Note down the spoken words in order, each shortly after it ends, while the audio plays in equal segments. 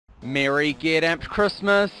Merry Get Amped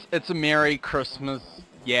Christmas. It's a Merry Christmas.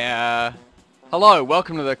 Yeah. Hello,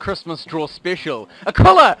 welcome to the Christmas Draw Special.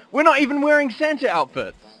 Aquila, we're not even wearing Santa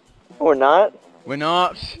outfits. We're not? We're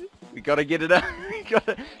not. We gotta get it up.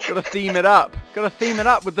 gotta theme it up. Gotta theme it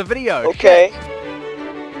up with the video. Okay. Shit.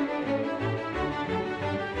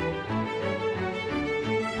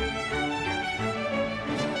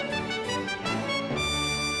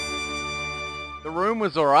 The room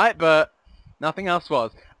was alright, but nothing else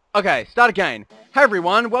was. Okay, start again. Hey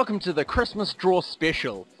everyone, welcome to the Christmas Draw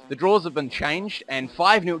Special. The draws have been changed, and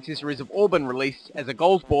 5 new accessories have all been released as a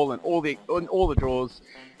gold ball in all the draws,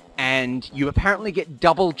 and you apparently get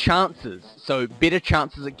double chances, so better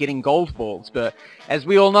chances at getting gold balls, but as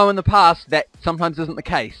we all know in the past, that sometimes isn't the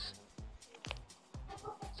case.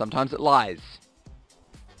 Sometimes it lies.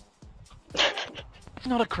 It's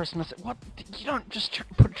not a Christmas... What? You don't just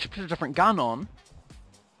put a different gun on.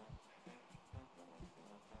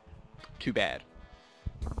 Too bad.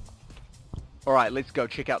 Alright, let's go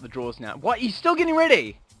check out the drawers now. What? Are you still getting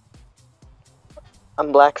ready?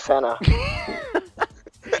 I'm Black Santa.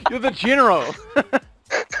 You're the general.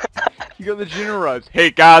 You got the general robes.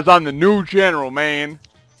 Hey guys, I'm the new general, man.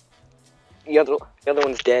 The other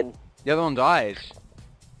one's dead. The other one died.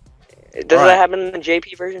 Does that happen in the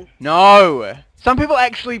JP version? No! Some people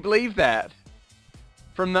actually believe that.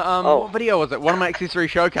 From the, what video was it? One of my accessory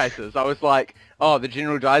showcases. I was like, oh, the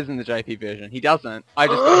general dies in the JP version. He doesn't. I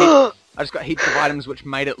just got heaps of items which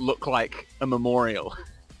made it look like a memorial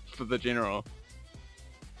for the general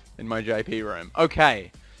in my JP room.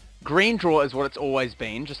 Okay. Green draw is what it's always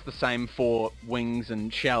been. Just the same for wings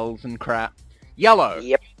and shells and crap. Yellow.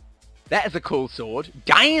 Yep. That is a cool sword.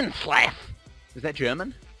 Dainslaff! Is that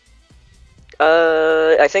German?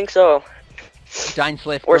 I think so.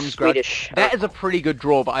 Dainslaff Or Grim's Swedish. Grudge. That is a pretty good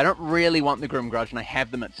draw, but I don't really want the Grim Grudge, and I have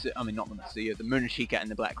them at... I mean, not them at the Munashika and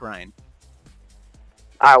the Black Rain.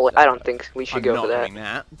 I don't think we should go for that. I'm not doing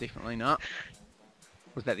that. Definitely not.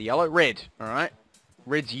 Was that the yellow? Red. Alright.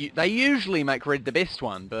 Red's... They usually make red the best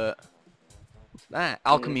one, but... What's that?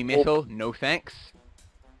 Alchemy Metal. No thanks.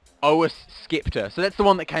 Ois Scepter. So that's the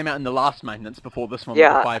one that came out in the last maintenance before this one.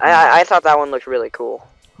 Yeah, I thought that one looked really cool.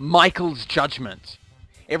 Michael's Judgment.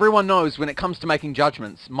 Everyone knows when it comes to making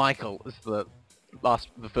judgments, Michael is the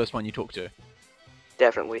first one you talk to.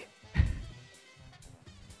 Definitely.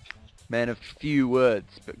 Man of few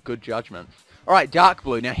words, but good judgments. Alright, dark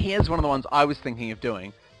blue. Now here's one of the ones I was thinking of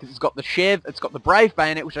doing. Because it's got the Chev, it's got the Brave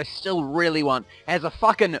Bayonet, which I still really want. It has a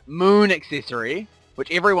fucking moon accessory, which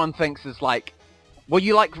everyone thinks is like... Well,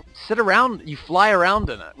 you like sit around, you fly around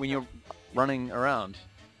in it when you're running around.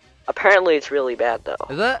 Apparently it's really bad though.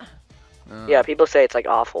 Is it? Yeah, people say it's like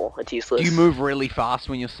awful. It's useless. Do you move really fast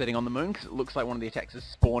when you're sitting on the moon? Because it looks like one of the attacks is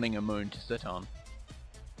spawning a moon to sit on.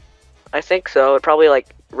 I think so. It probably like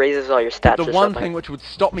raises all your stats. The one thing which would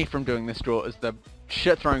stop me from doing this draw is the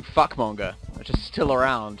shit-throwing fuckmonger, which is still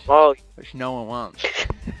around. Oh. Which no one wants.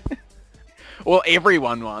 Well,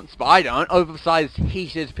 everyone wants, but I don't. Oversized,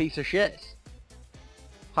 heated piece of shit.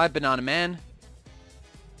 Hi, Banana Man.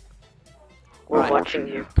 We're watching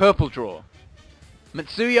you. Purple draw.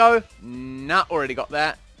 Mitsuyo, nah, already got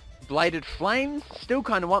that. Bladed Flames, still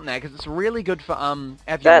kind of want that because it's really good for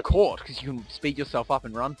Avion Court because you can speed yourself up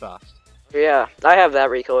and run fast. Yeah, I have that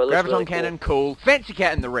recoil. It looks Graviton really Cannon, cool. Fancy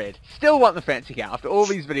Cat in the red. Still want the Fancy Cat after all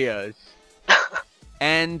these videos.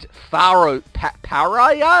 And Pariah's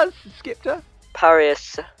Scepter?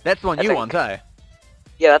 Parias. That's the one you want, eh?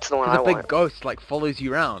 Yeah, that's the one I want. The big ghost like follows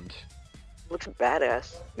you around. Looks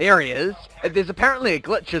badass. There he is. There's apparently a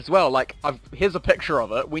glitch as well. Like, here's a picture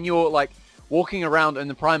of it. When you're like walking around in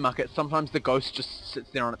the Prime Market, sometimes the ghost just sits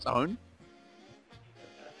there on its own.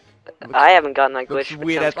 I haven't gotten that glitch.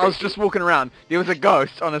 Weird ass. I was just walking around. There was a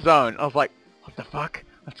ghost on its own. I was like, what the fuck?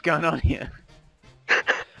 What's going on here?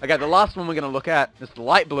 Okay, the last one we're going to look at is the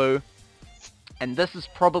light blue. And this is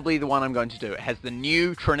probably the one I'm going to do. It has the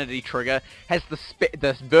new Trinity trigger. Has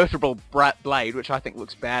the vertebral blade, which I think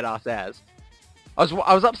looks badass as.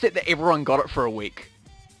 I was upset that everyone got it for a week.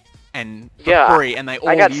 And for free, and they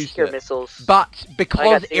all used it. Missiles. But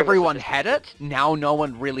because everyone had it, now no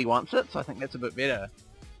one really wants it, so I think that's a bit better.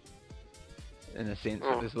 In a sense,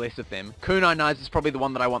 that there's less of them. Kunai Knives is probably the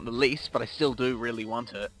one that I want the least, but I still do really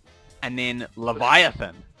want it. And then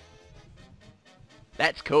Leviathan.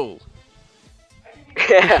 That's cool.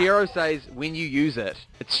 Hero says when you use it,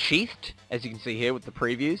 it's sheathed, as you can see here with the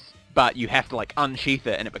previews, but you have to like unsheath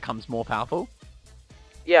it and it becomes more powerful.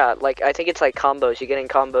 Yeah, like I think it's like combos. You get in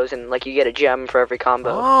combos and like you get a gem for every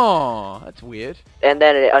combo. Oh, that's weird. And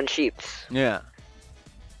then it unsheaths. Yeah.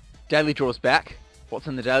 Daily draws back. What's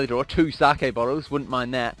in the daily drawer? 2 sake bottles, wouldn't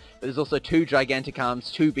mind that. But there's also 2 gigantic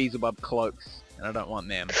arms, 2 Beelzebub cloaks, and I don't want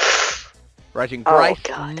them. Raging Grace,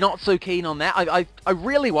 not so keen on that. I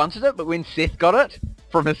really wanted it, but when Seth got it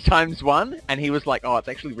from his ×1, and he was like, oh, it's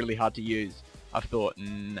actually really hard to use, I thought,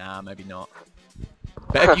 nah, maybe not.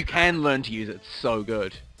 But if you can learn to use it, it's so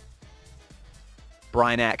good.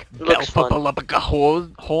 Brinac,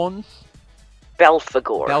 Horns.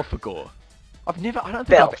 Belphegor. Belphegor. I don't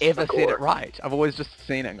think I've ever said it right. I've always just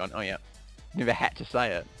seen it and gone, oh yeah. Never had to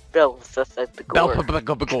say it.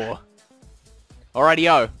 Belphegor.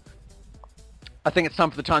 Alrighty-o. I think it's time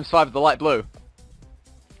for the ×5 of the light blue.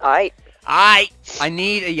 Aight. I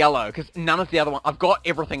need a yellow, because none of the other one... I've got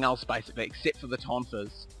everything else, basically, except for the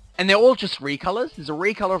Tonfas. And they're all just recolors. There's a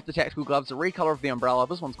recolor of the tactical gloves, a recolor of the umbrella.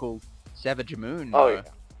 This one's called Savage Moon. Oh, yeah.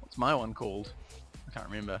 What's my one called? I can't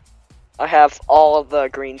remember. I have all of the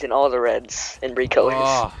greens and all the reds in recolors.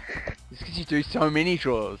 Oh, it's because you do so many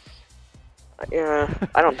draws. Yeah,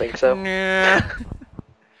 I don't think so. Yeah.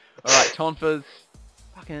 Alright, Tonfas.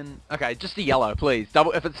 Fucking... Okay, just a yellow, please.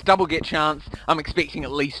 If it's double get chance, I'm expecting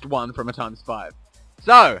at least one from a ×5.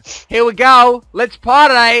 So, here we go. Let's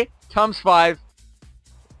party. ×5.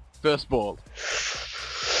 First ball.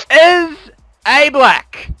 Is a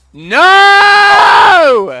black.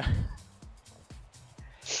 No!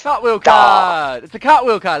 Cartwheel card. It's a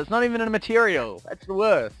cartwheel card. It's not even a material. That's the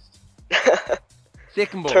worst.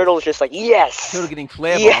 Second ball. Turtle's just like, yes! Turtle getting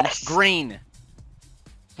flare bombs. Green.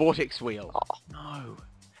 Vortex wheel. Oh. No.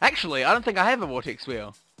 Actually, I don't think I have a vortex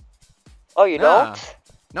wheel. Oh, you don't?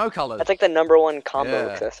 No colors. That's like the #1 combo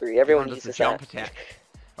accessory. Everyone uses jump that. Attack.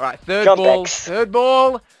 Alright, third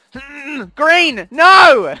ball. Green!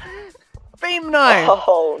 No! Beam knife!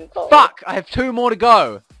 Oh, no. Fuck! I have 2 more to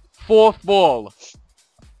go. Fourth ball.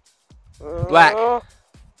 Black.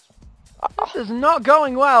 This is not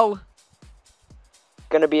going well.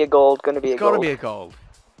 Gonna be a gold, It's gotta be a gold.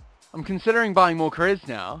 I'm considering buying more Krez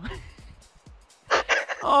now.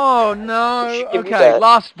 Oh no. Okay,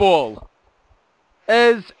 last ball.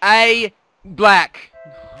 Is a black.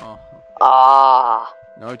 Oh. Ah.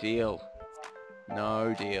 No deal.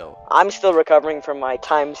 No deal. I'm still recovering from my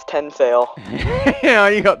 ×10 fail. Yeah,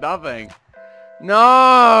 you got nothing.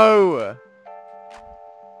 No!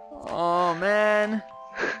 Oh, man.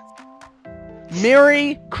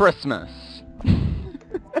 Merry Christmas.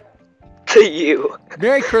 To you.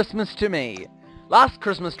 Merry Christmas to me. Last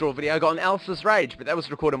Christmas draw video got an Alice's Rage, but that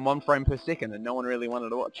was recorded in 1 frame per second and no one really wanted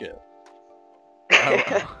to watch it. Oh,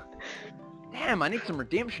 well. Damn, I need some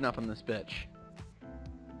redemption up on this bitch.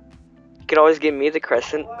 You can always give me the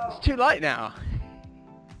crescent. It's too late now.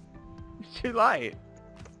 It's too late.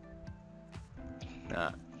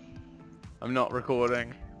 Nah. I'm not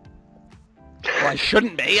recording. Well, I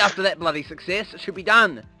shouldn't be. After that bloody success, it should be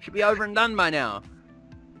done. It should be over and done by now.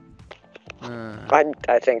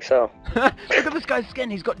 I think so. Look at this guy's skin.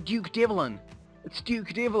 He's got Duke Devlin. It's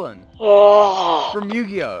Duke Devlin. Oh. From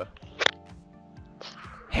Yu-Gi-Oh!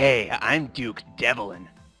 Hey, I'm Duke Devlin.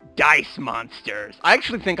 Dice Monsters. I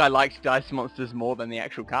actually think I liked Dice Monsters more than the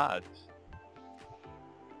actual cards.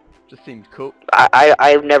 Just seemed cool.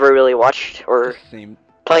 I've never really watched or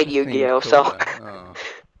played just Yu-Gi-Oh, cool, so... Oh.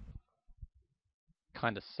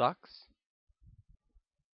 Kinda sucks.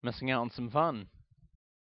 Missing out on some fun.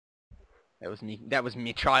 That was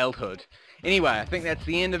me childhood. Anyway, I think that's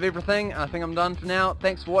the end of everything. I think I'm done for now.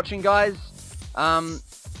 Thanks for watching, guys.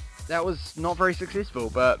 That was not very successful,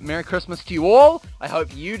 but Merry Christmas to you all. I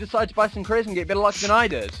hope you decide to buy some Krez and get better luck than I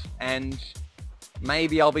did. And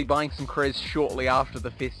maybe I'll be buying some Krez shortly after the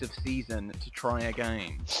festive season to try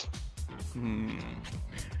again.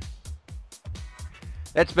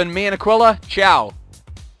 That's been me and Aquila. Ciao.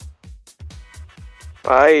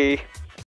 Bye.